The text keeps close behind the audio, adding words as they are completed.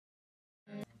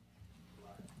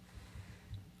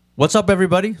What's up,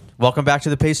 everybody? Welcome back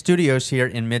to the Pace Studios here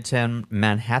in Midtown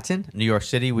Manhattan, New York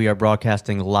City. We are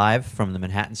broadcasting live from the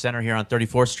Manhattan Center here on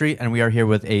 34th Street, and we are here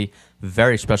with a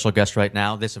very special guest right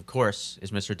now. This, of course,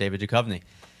 is Mr. David Duchovny.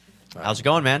 How's it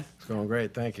going, man? It's going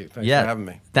great. Thank you. Thanks for having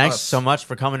me. Thanks so much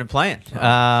for coming and playing.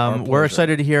 We're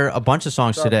excited to hear a bunch of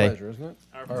songs today. Our pleasure, isn't it?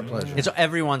 Our pleasure. It's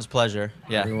everyone's pleasure.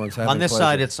 Yeah. Everyone's having on this pleasure.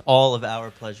 side, it's all of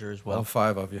our pleasure as well. All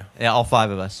five of you. Yeah, all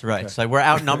five of us. Right. Okay. So we're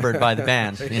outnumbered by the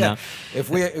band. You know. If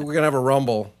we're gonna have a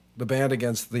rumble, the band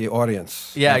against the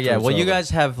audience. Yeah, after yeah. it's Well, you over. guys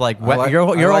have like, I like- you're I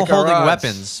all like our holding odds.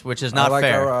 weapons, which is not I like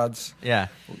fair. our odds. Yeah.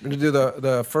 We're gonna do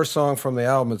the first song from the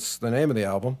album. It's the name of the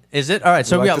album. Is it? All right.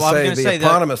 So We like yeah, to well, I was say going to the say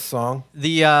eponymous song.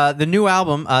 the new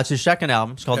album, it's his second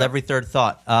album. It's called Yeah. Every Third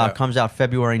Thought. Yeah. Comes out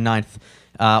February 9th.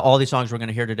 All these songs we're going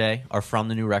to hear today are from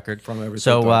the new record. From Every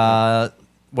So Third Thought,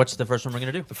 what's the first one we're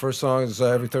going to do? The first song is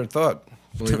Every Third Thought.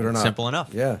 Believe it or not. Simple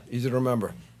enough. Yeah, easy to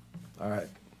remember. All right.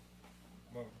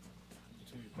 1,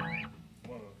 2, 3.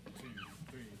 1, 2,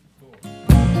 3,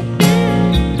 4.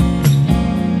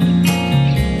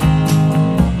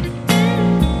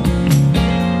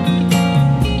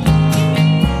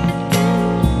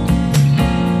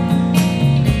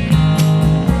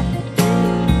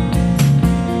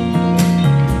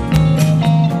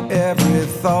 Every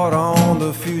thought on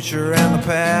the future and the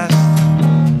past.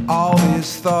 All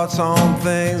these thoughts on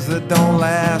things that don't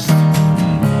last.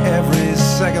 Every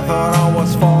second thought on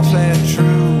what's false and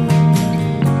true.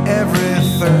 Every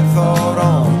third thought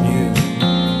on you.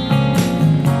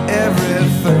 Every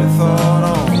third thought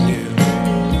on you.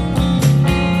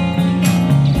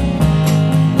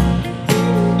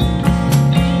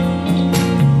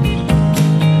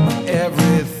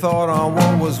 Every thought on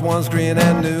what was once green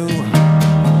and new.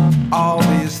 All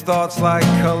these thoughts like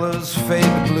colors fade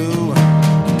to blue.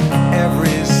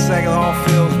 Every second all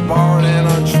feels borrowed and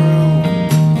untrue.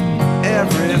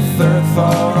 Every third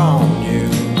thought on you.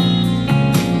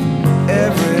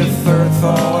 Every third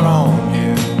thought on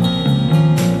you.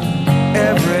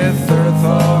 Every third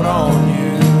thought on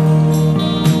you.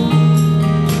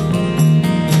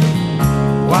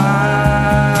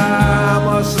 Why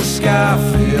must the sky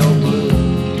feel blue?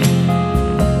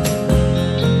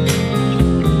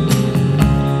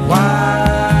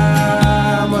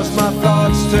 Why must my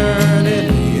thoughts turn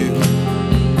into you?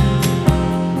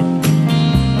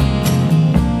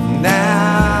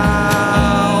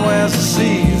 Now as the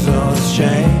seasons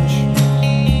change,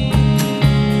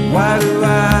 why do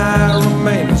I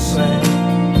remain the same?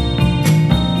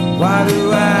 Why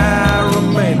do I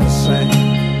remain the same?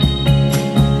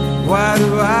 Why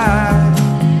do I?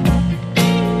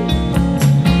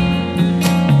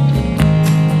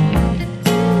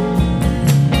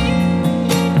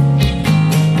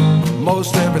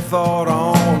 Most every thought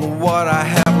on what I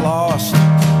have lost.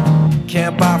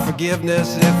 Can't buy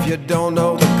forgiveness if you don't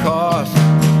know the cost.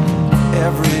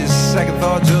 Every second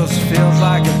thought just feels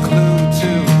like a clue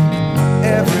to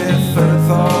every third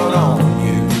thought on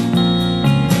you.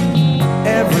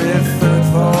 Every third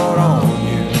thought on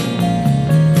you.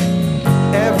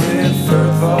 Every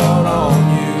third thought on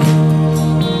you.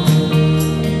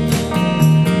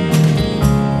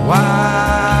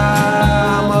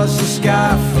 Why must the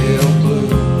sky feel blue?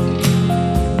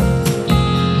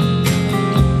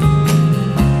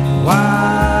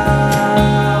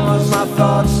 Why must my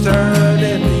thoughts turn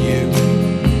into you?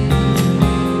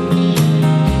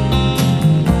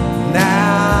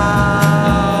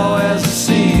 Now as the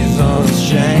seasons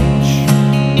change,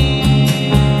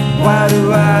 why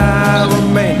do I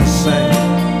remain the same?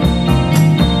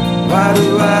 Why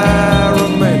do I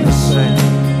remain the same?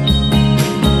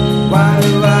 Why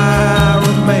do I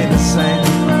remain the same?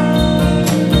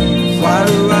 Why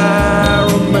do I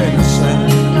remain the same?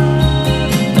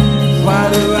 Why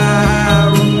do I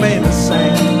remain the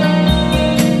same?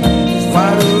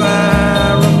 Why do I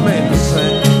remain the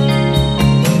same?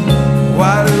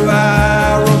 Why do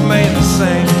I remain the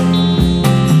same?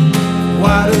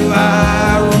 Why do I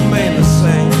remain the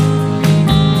same?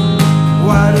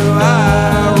 Why do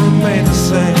I remain the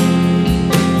same?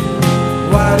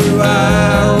 Why do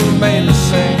I remain the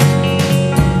same?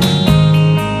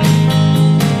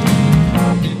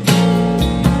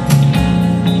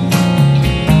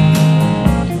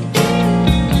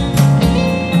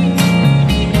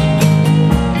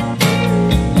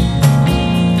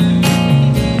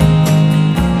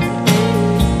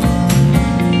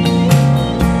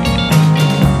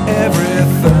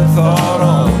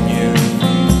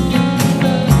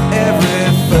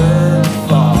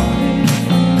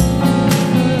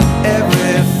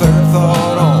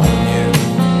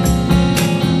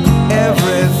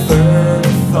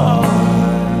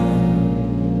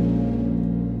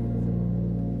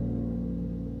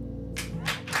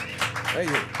 Thank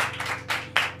you.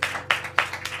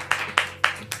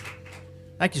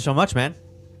 Thank you so much, man.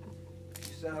 You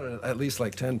sounded at least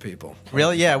like 10 people.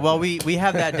 Really? Yeah. Well, we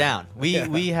have that down. We Yeah.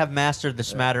 we have mastered the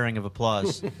smattering of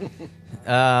applause.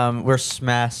 We're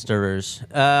smasterers.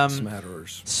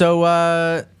 Smatterers.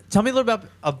 So tell me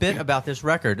a bit about this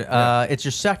record. It's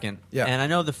your second. Yeah. And I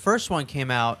know the first one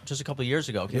came out just a couple of years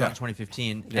ago. Came out Yeah. in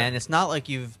 2015. Yeah. And it's not like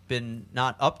you've been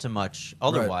not up to much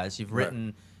otherwise. You've Right.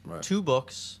 written Right. 2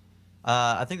 books.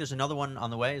 I think there's another one on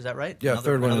the way. Is that right? Yeah,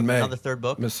 third one in May. Another third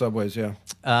book. Miss Subways, yeah.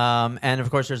 And of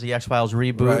course, there's the X-Files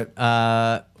reboot.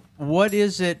 Right. What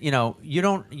is it?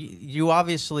 You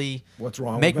obviously What's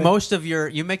wrong make with me?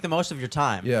 you make the most of your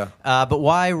time. Yeah. But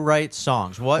why write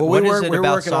songs? What we is were, it we were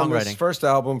about working on this songwriting? first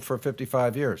album for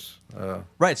 55 years.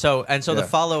 Right. So the Yeah.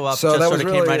 follow-up So just that sort was of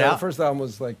really, came right The out. first album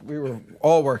was like, we were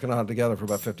all working on it together for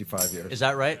about 55 years. Is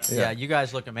that right? Yeah. You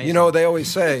guys look amazing. You know, they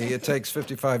always say it takes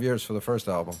 55 years for the first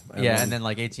album. and then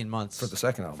like 18 months for the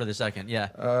second album. For the second,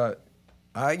 yeah.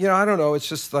 I don't know. It's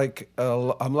just like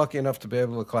I'm lucky enough to be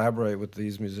able to collaborate with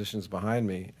these musicians behind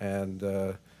me, and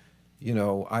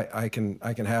I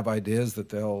can have ideas that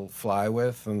they'll fly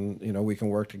with, and we can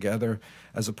work together,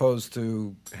 as opposed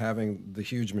to having the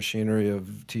huge machinery of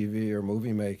TV or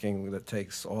movie making that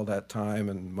takes all that time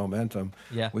and momentum.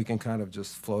 Yeah. We can kind of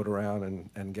just float around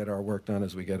and get our work done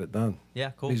as we get it done.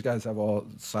 Yeah, cool. These guys have all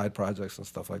side projects and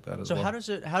stuff like that as So well. how does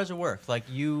it work? Like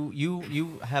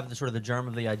you have the sort of the germ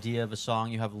of the idea of a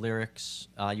song. You have lyrics.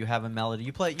 You have a melody.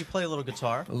 You play a little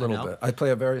guitar. A little bit. I play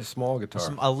a very small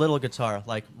guitar. A little guitar,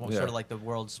 like Yeah. sort of like the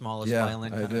world's smallest Yeah,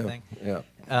 violin I kind do. of thing. Yeah.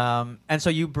 And so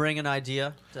you bring an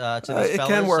idea to these It fellas,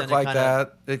 can work and like kinda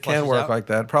that. It can fleshes work out? like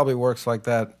that. Probably works like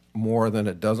that more than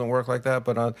it doesn't work like that.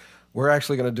 But we're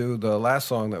actually going to do the last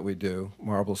song that we do,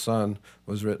 Marble Sun,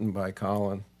 was written by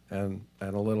Colin and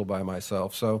a little by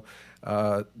myself. So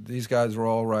these guys are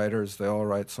all writers. They all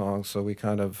write songs. So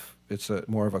it's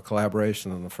more of a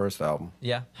collaboration than the first album.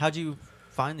 Yeah. How'd you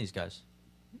find these guys?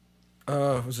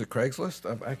 Was it Craigslist?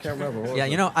 I can't remember. What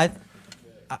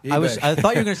Yeah, was it? I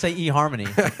thought you were going to say eHarmony.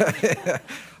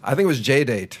 I think it was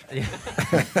J-Date.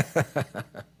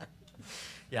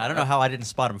 Yeah, I don't know how I didn't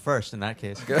spot him first in that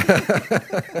case.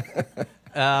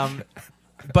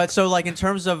 But so, like, in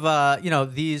terms of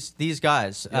these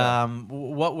guys, Yeah.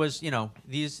 what was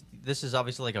this is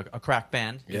obviously like a crack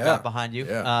band you Yeah. got behind you.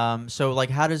 Yeah. So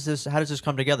like, how does this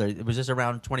come together? Was this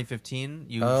around 2015?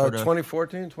 You sort of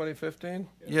 2014, 2015.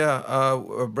 Yeah,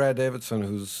 Brad Davidson,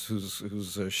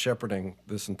 who's shepherding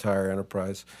this entire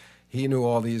enterprise, he knew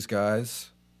all these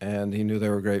guys, and he knew they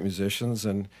were great musicians,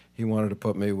 and he wanted to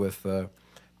put me with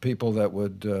people that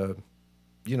would,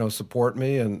 support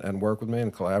me and work with me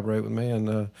and collaborate with me,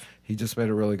 and he just made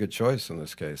a really good choice in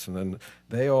this case. And then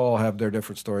they all have their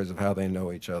different stories of how they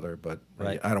know each other, but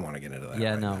Right. I don't want to get into that.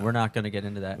 Yeah, right no, now. we're not going to get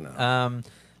into that. No.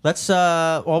 Let's.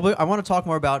 I want to talk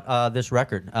more about this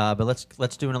record, but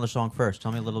let's do another song first.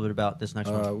 Tell me a little bit about this next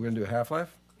one. We're gonna do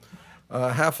Half-Life.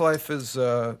 Half-Life is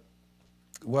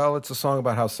it's a song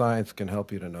about how science can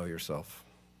help you to know yourself.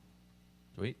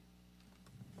 Sweet.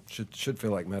 Should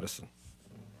feel like medicine.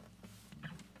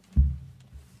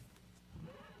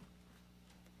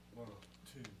 One,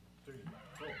 two, three,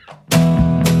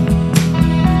 four.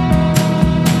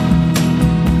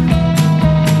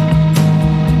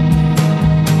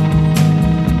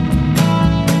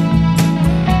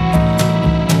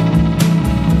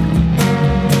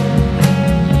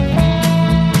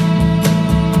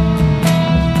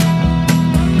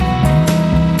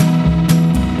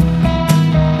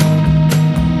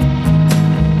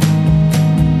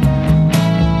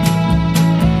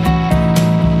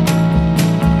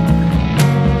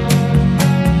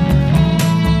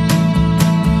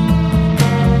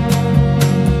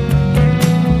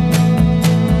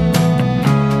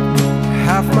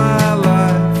 Half my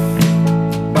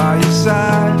life by your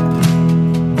side,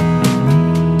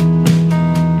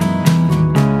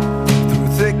 through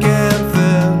thick and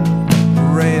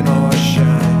thin, rain or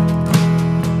shine.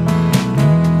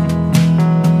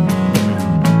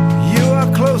 You are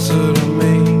closer to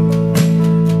me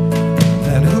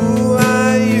than who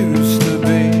I used to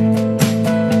be.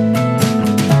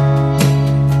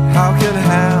 How can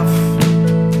half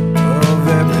of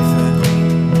everything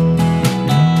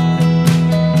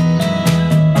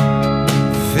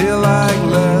feel like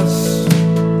less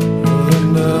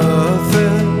than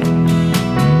nothing?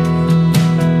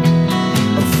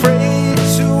 Afraid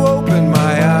to open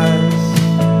my eyes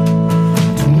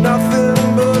to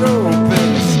nothing but open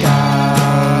sky.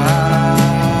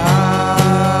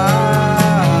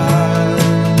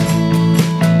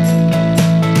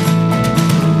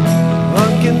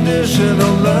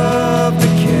 Unconditional love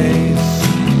decays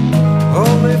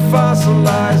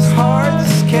fossilized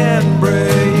hearts can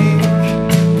break.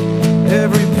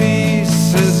 Every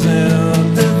piece is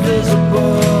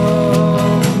indivisible.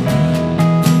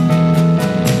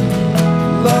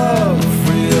 Love,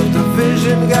 free of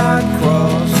division, got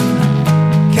crossed.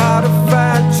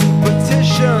 Codified to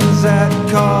petitions at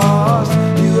cost.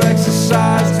 You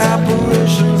exercise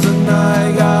apparitions and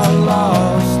I got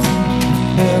lost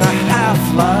in a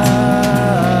half-life.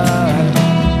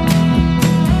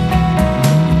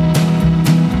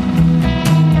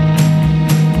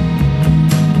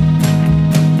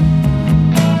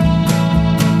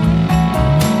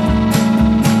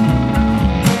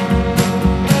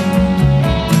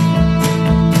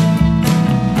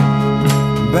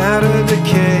 Matter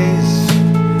decays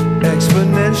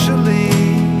exponentially.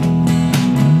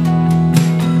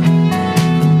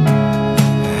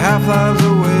 Half-lives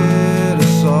await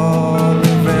us all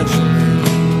eventually.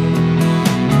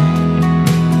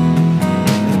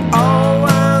 It all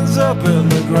winds up in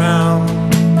the ground.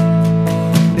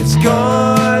 It's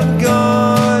gone,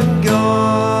 gone,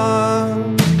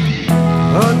 gone.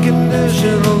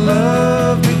 Unconditional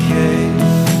love decays.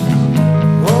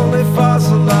 Only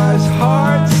fossilized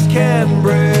hearts can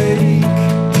break.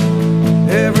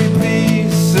 Every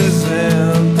piece is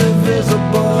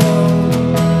indivisible.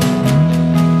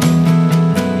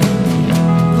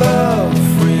 Love,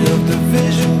 free of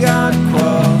division, got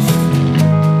crossed.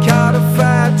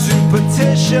 Codified to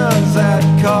petitions at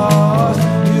cost.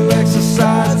 You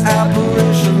exercise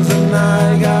apparitions and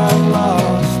I got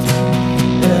lost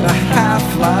in a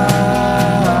half-life.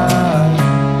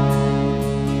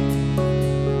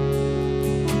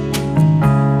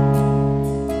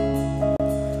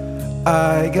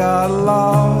 I got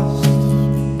lost.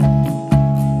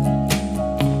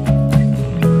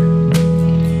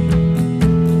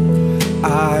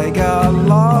 I got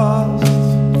lost.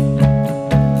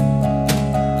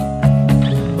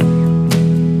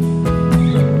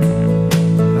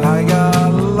 I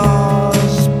got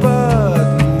lost,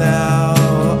 but now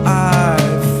I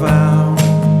found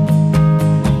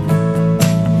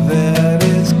that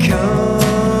it's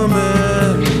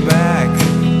coming back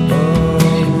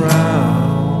around.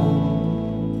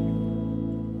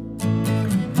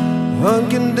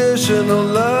 Unconditional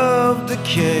love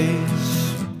decays.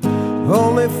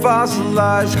 Only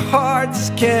fossilized hearts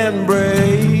can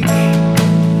break.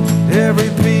 Every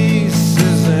piece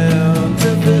is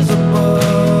indivisible.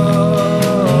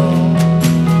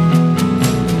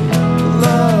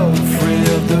 Love, free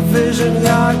of division,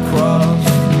 got crossed.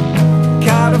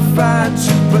 Codified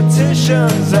to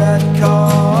petitions at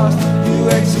cost. You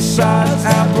exercise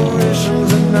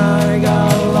apparitions and I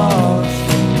got lost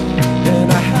in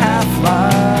a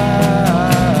half-life.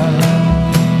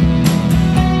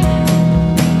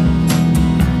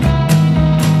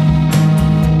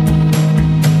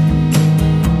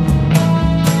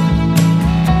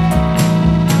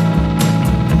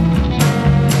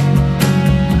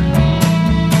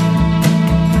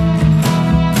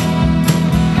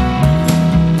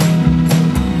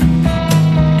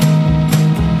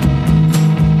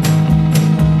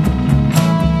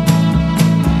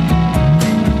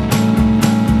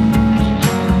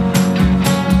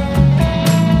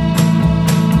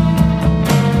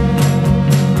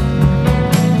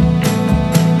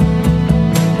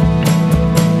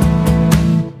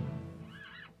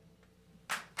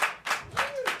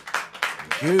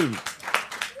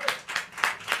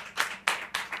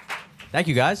 Thank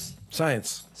you, guys.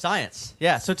 Science. Science.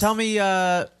 Yeah. So tell me,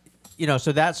 so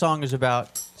that song is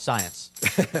about science.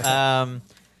 The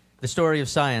story of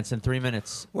science in 3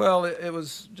 minutes. Well, it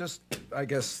was just, I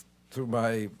guess, through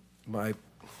my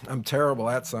I'm terrible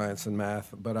at science and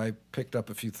math, but I picked up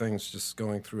a few things just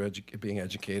going through being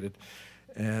educated.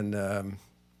 And,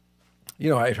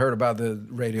 I'd heard about the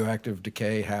radioactive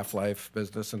decay, half-life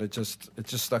business, and it just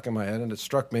stuck in my head. And it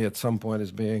struck me at some point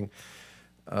as being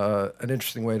an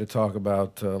interesting way to talk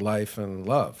about life and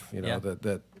love,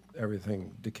 that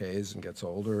everything decays and gets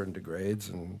older and degrades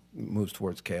and moves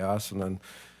towards chaos, and then,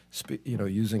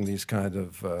 using these kind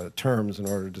of terms in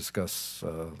order to discuss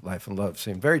life and love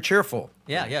seemed very cheerful.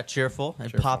 Yeah, cheerful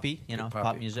and poppy,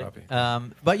 pop music.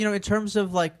 Poppy. But, in terms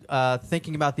of like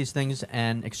thinking about these things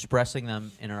and expressing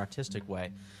them in an artistic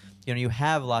way, you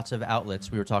have lots of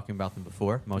outlets. We were talking about them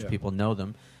before. Most people know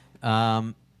them.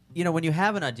 When you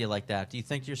have an idea like that, do you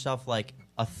think to yourself like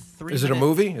a 3 Is it a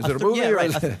movie? Is it a movie? Yeah, or right.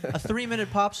 is it A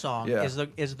 3-minute pop song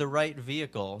is the right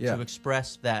vehicle to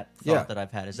express that thought that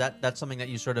I've had. Is that's something that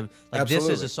you sort of like? Absolutely.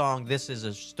 This is a song. This is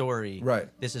a story. Right.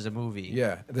 This is a movie.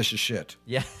 Yeah. This is shit.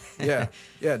 Yeah. Yeah.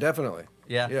 Yeah. Definitely.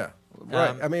 Yeah. Yeah.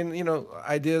 Right. I mean, you know,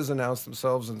 ideas announce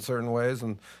themselves in certain ways,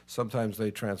 and sometimes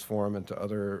they transform into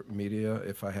other media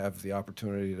if I have the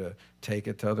opportunity to take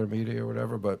it to other media or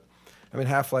whatever. But, I mean,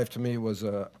 Half-Life to me was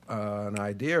an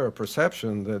idea or a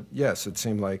perception that, yes, it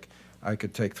seemed like I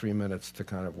could take 3 minutes to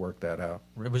kind of work that out.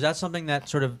 Was that something that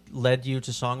sort of led you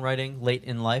to songwriting late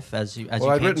in life as you Well, came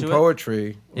I'd written to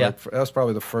poetry. Yeah. Like, that was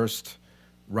probably the first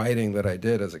writing that I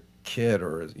did as a kid,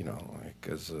 or as, you know, like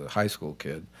as a high school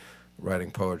kid,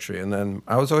 writing poetry. And then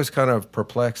I was always kind of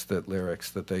perplexed at lyrics,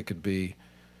 that they could be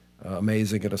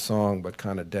amazing in a song but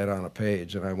kind of dead on a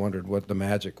page, and I wondered what the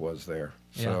magic was there.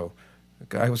 Yeah. So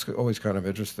I was always kind of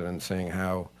interested in seeing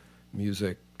how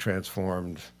music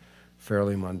transformed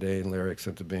fairly mundane lyrics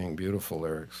into being beautiful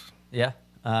lyrics. Yeah.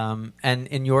 And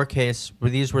in your case,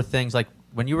 these were things like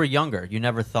when you were younger, you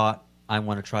never thought, I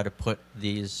want to try to put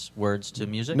these words to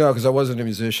music? No, because I wasn't a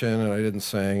musician and I didn't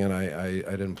sing and I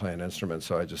didn't play an instrument,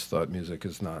 so I just thought music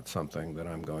is not something that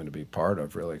I'm going to be part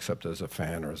of, really, except as a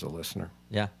fan or as a listener.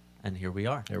 Yeah, and here we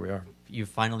are. Here we are. You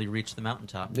finally reached the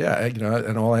mountaintop. Yeah, you know,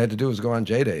 and all I had to do was go on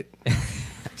J-Date.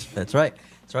 That's right.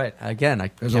 That's right.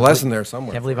 Again, There's a lesson there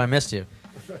somewhere. Can't believe I missed you.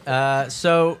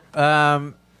 So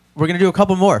we're going to do a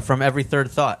couple more from Every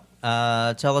Third Thought.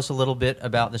 Tell us a little bit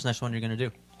about this next one you're going to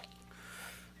do.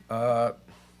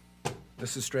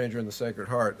 This is Stranger in the Sacred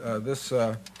Heart. This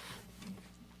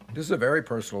is a very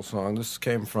personal song. This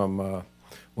came from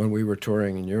when we were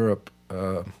touring in Europe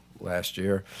last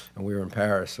year, and we were in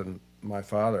Paris, and my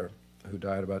father, who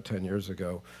died about 10 years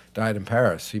ago, died in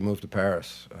Paris. He moved to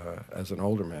Paris as an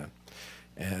older man.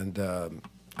 And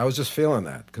I was just feeling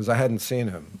that, because I hadn't seen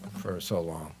him for so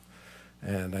long.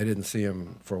 And I didn't see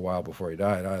him for a while before he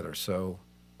died either. So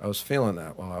I was feeling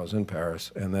that while I was in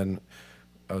Paris. And then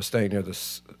I was staying near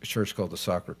this church called the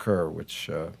Sacre-Cœur, which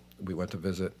we went to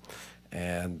visit.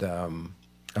 And I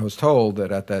was told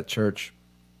that at that church,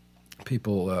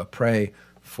 people pray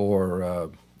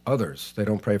for others. They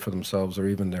don't pray for themselves or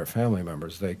even their family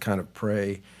members. They kind of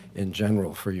pray in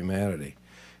general for humanity.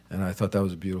 And I thought that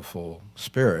was a beautiful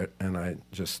spirit. And I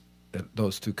just,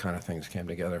 those two kind of things came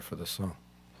together for this song.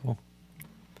 Cool.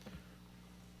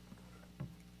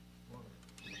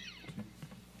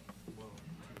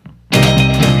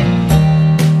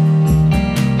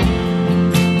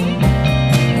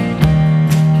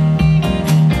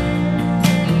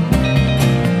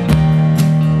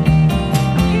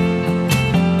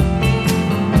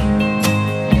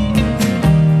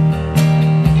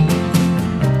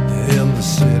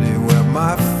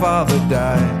 Father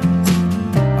died,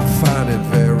 I find it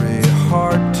very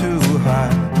hard to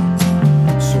hide.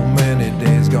 So many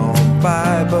days gone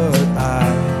by, but I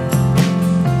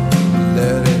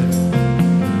let it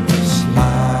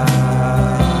slide.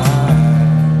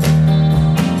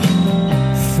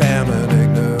 Famine,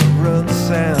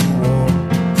 ignorance, and war,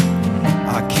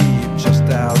 I keep just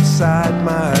outside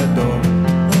my door.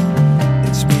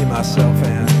 It's me, myself,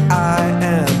 and I.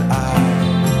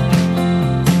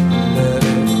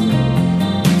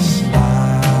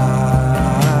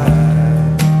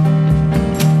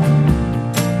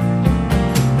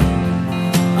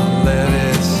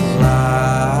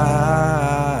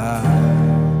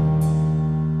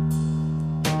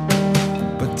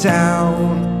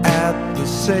 Down at the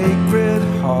Sacred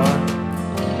Heart,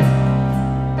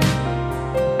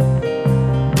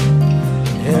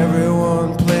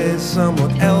 everyone plays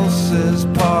someone else's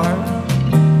part.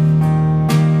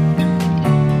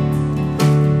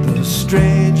 The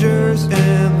strangers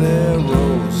in their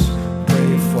rows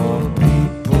pray for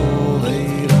people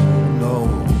they don't know.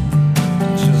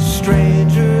 Just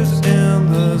strangers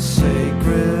in the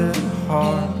Sacred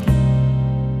Heart.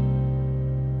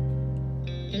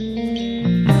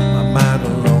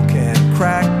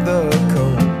 Crack the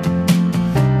code.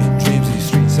 In dreams these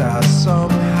streets I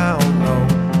somehow know.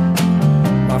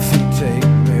 My feet take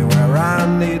me where I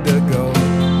need to go.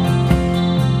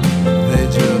 They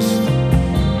just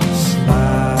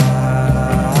slide.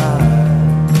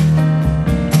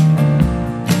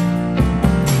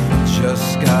 Just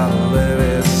gotta let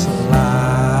it slide.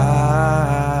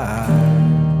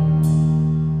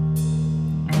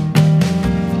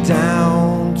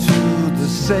 Down to the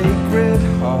Sacred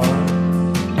Heart.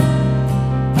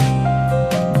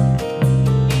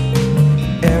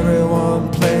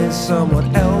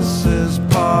 Someone else's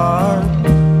part.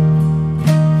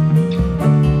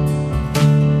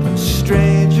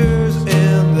 Strangers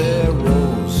in their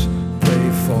rows pray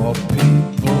for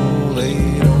people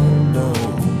they don't know.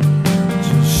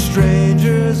 Just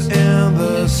strangers in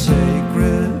the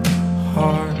Sacred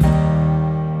Heart.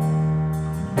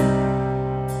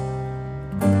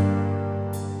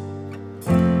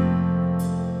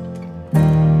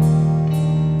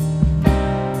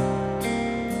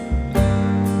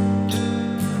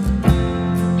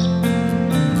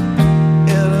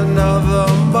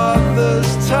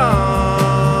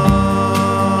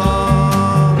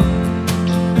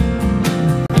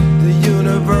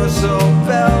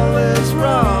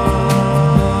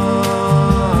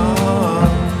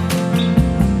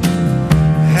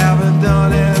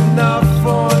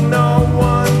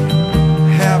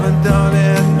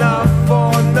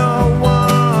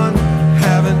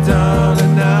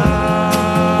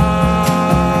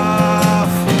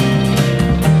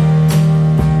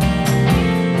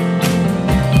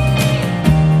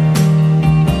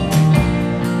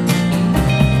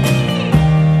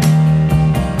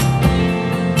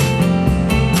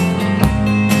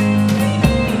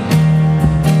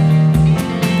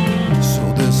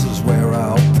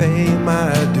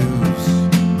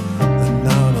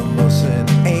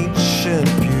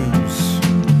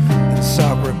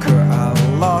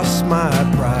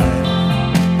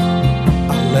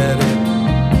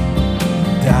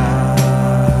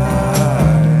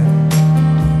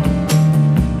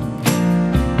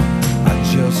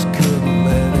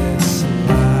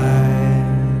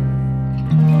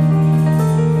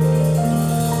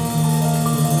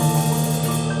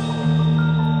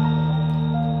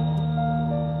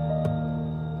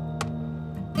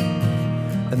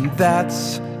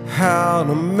 That's how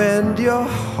to mend your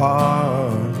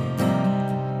heart.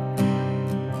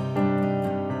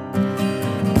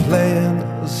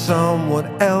 Playing someone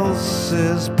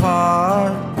else's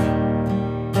part.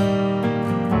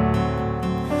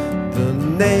 The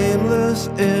nameless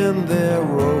in their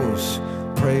rows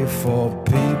pray for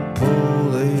people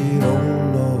they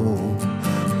don't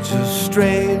know. Just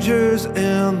strangers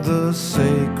in the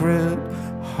sacred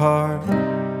heart.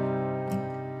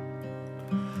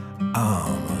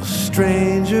 I'm a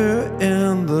stranger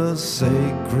in the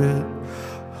sacred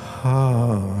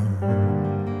heart.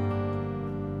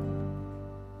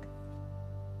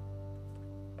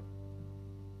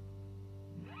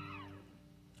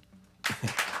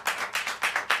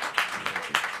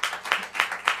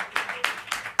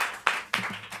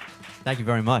 Thank you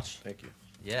very much. Thank you.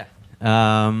 Yeah.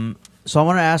 So I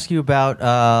want to ask you about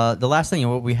the last thing.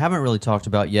 What we haven't really talked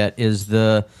about yet is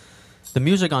the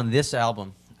music on this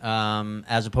album,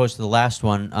 as opposed to the last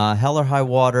one. Hell or High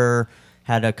Water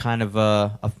had a kind of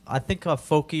I think a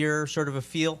folkier sort of a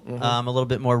feel, a little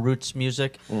bit more roots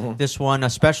music. This one,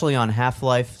 especially on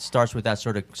Half-Life, starts with that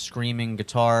sort of screaming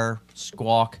guitar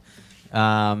squawk.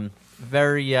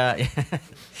 Very, you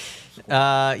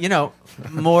know,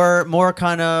 more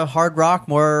kind of hard rock,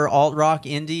 more alt rock,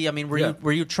 indie. I mean,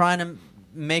 were you trying to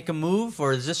make a move,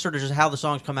 or is this sort of just how the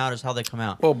songs come out? Is how they come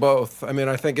out? Well, both. I mean,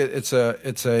 I think it's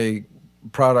a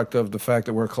product of the fact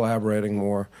that we're collaborating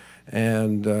more,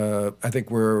 and I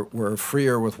think we're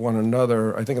freer with one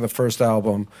another. I think in the first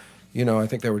album, you know, I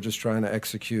think they were just trying to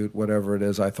execute whatever it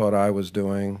is I thought I was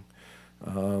doing,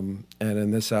 and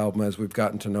in this album, as we've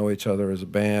gotten to know each other as a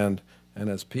band and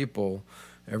as people,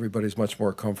 everybody's much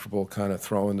more comfortable kind of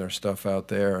throwing their stuff out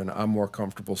there, and I'm more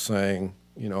comfortable saying,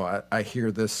 you know, I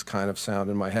hear this kind of sound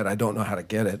in my head. I don't know how to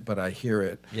get it, but I hear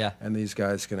it. Yeah. And these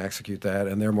guys can execute that,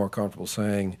 and they're more comfortable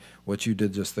saying, what you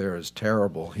did just there is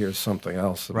terrible. Here's something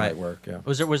else that might work. Yeah.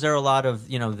 Was there a lot of,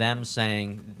 you know, them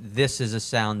saying this is a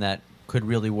sound that could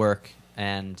really work,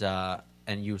 and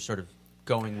you sort of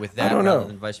going with that rather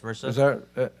than vice versa? Is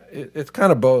that, it's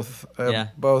kind of both. Yeah.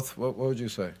 Both. What would you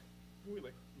say?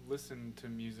 Listen to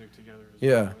music together as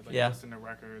Yeah. well. Like, Yeah. listen to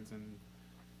records and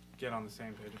get on the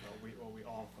same page about what we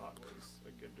all thought was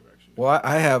a good direction. Well,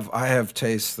 I have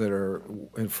tastes that are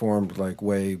informed like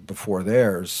way before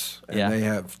theirs, and they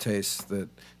have tastes that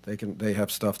they have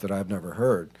stuff that I've never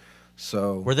heard.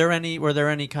 So were there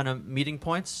any kind of meeting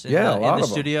points in a lot the of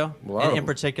studio them. in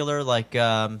particular, like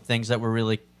things that were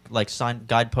really like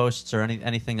guideposts or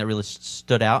anything that really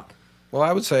stood out? Well,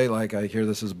 I would say, like, I hear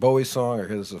this as a Bowie song, or I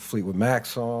hear this as a Fleetwood Mac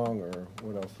song, or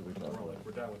what else do we talk about?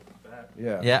 We're down with that.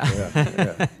 Yeah.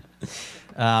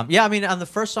 Yeah, I mean, on the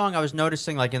first song, I was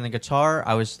noticing, like, in the guitar,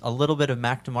 I was a little bit of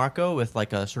Mac DeMarco with,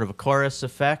 like, a sort of a chorus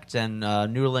effect and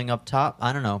noodling up top.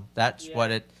 I don't know. That's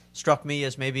what it struck me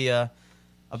as maybe a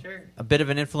bit of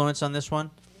an influence on this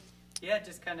one. Yeah,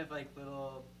 just kind of, like,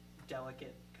 little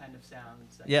delicate kind of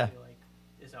sounds that Yeah. I feel like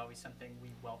is always something we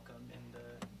welcome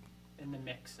in the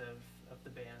mix of the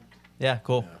band. Yeah,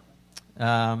 cool.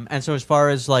 And so as far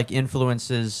as like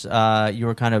influences, you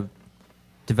were kind of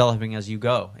developing as you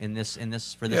go in this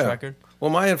for this record?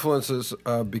 Well, my influences,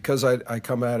 because I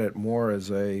come at it more as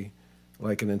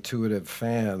like an intuitive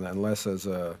fan and less as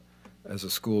a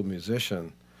schooled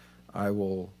musician, I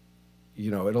will,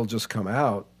 you know, it'll just come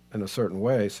out in a certain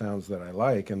way, sounds that I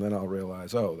like, and then I'll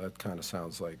realize, oh, that kind of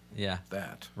sounds like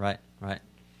that. Right.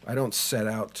 I don't set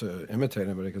out to imitate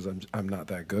anybody because I'm not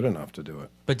that good enough to do it.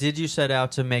 But did you set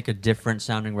out to make a different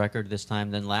sounding record this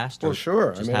time than last? Well,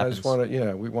 sure. I mean, happens? I just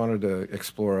wanted, we wanted to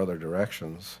explore other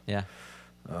directions. Yeah.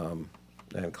 And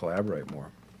collaborate more.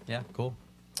 Yeah, cool.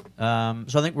 So I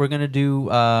think we're going to do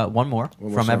one more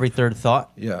from song. Every Third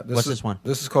Thought. Yeah. What's this one?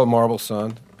 This is called Marble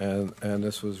Sun, and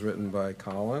this was written by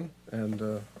Colin and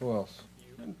who else?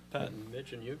 And Pat and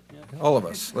Mitch and you. Yeah. All of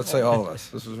us. Let's say all of us.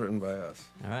 This was written by us.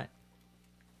 All right.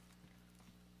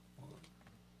 1,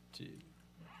 2,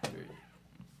 3,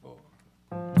 4.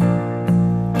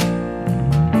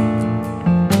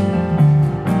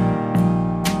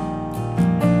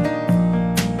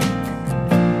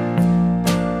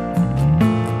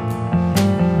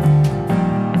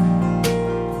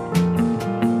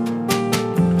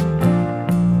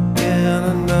 In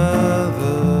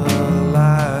another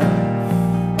life,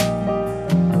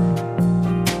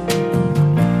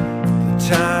 the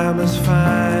time has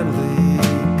finally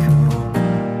come.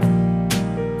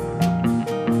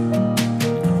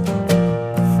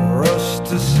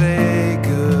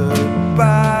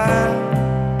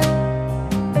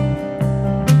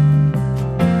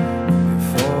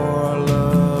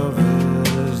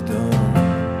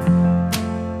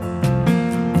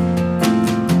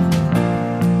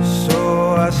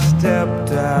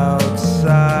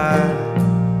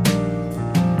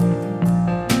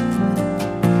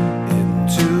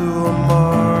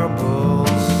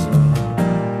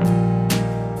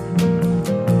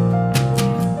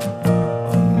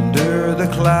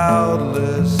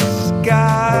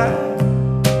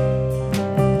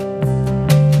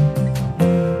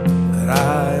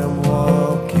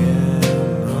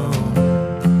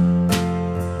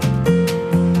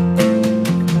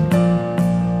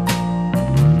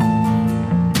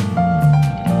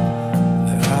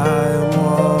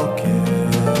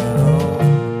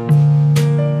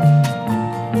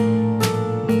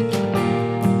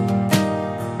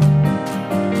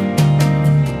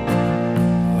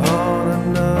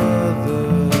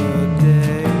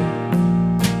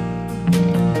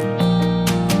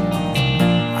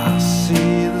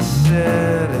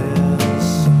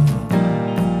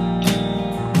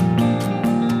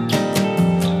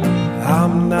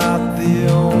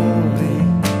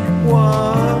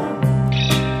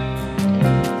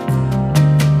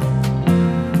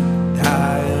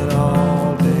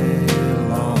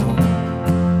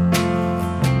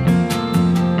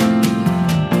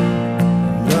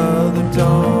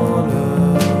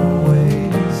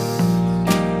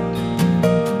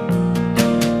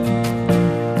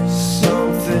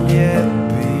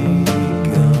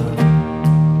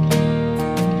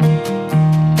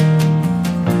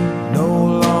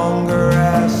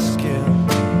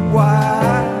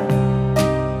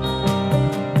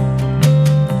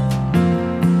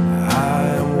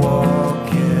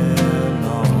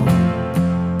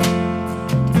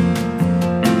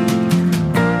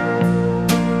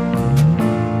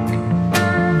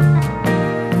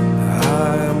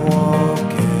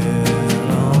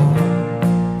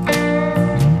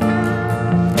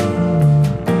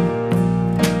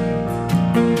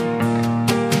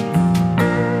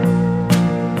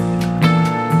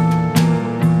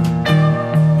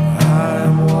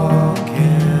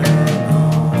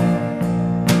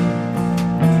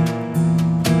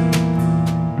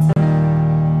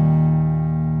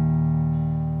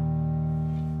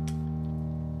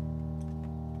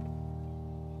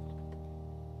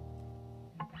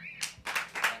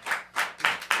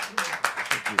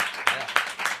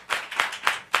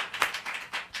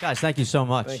 Guys, thank you so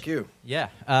much. Thank you. Yeah.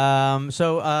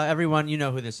 So everyone, you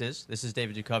know who this is. This is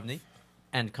David Duchovny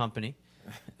and company.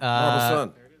 Marble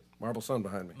Sun. Marble Sun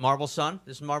behind me. Marble Sun.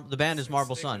 This is the band is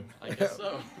Marble Sun. I guess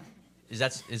so. Is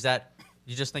that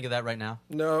you just think of that right now?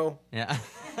 No. Yeah.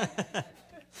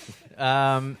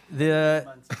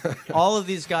 All of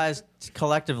these guys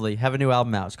collectively have a new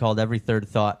album out. It's called Every Third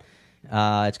Thought.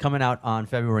 It's coming out on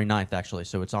February 9th, actually,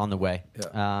 so it's on the way.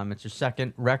 Yeah. It's your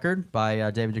second record by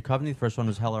David Duchovny. The first one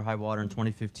was Hell or High Water in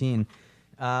 2015.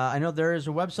 I know there is a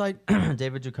website,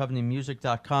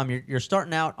 davidduchovnymusic.com. You're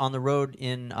starting out on the road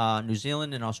in New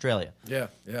Zealand and Australia. Yeah,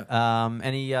 yeah.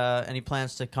 Any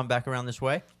plans to come back around this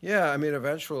way? Yeah, I mean,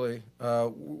 eventually.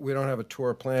 We don't have a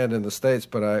tour planned in the States,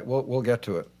 but we'll get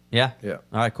to it. Yeah? Yeah.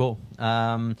 All right, cool.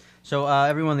 So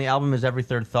everyone, the album is Every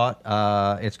Third Thought.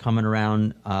 It's coming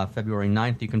around February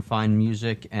 9th. You can find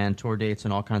music and tour dates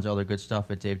and all kinds of other good stuff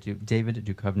at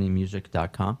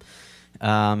davidduchovnymusic.com.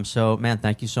 So, man,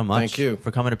 thank you so much. Thank you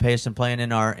for coming to Pace and playing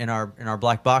in our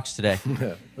black box today.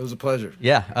 Yeah, it was a pleasure.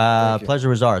 Yeah, Thank you. pleasure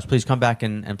was ours. Please come back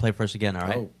and play for us again. All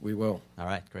right. Oh, we will. All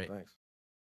right, great. Thanks.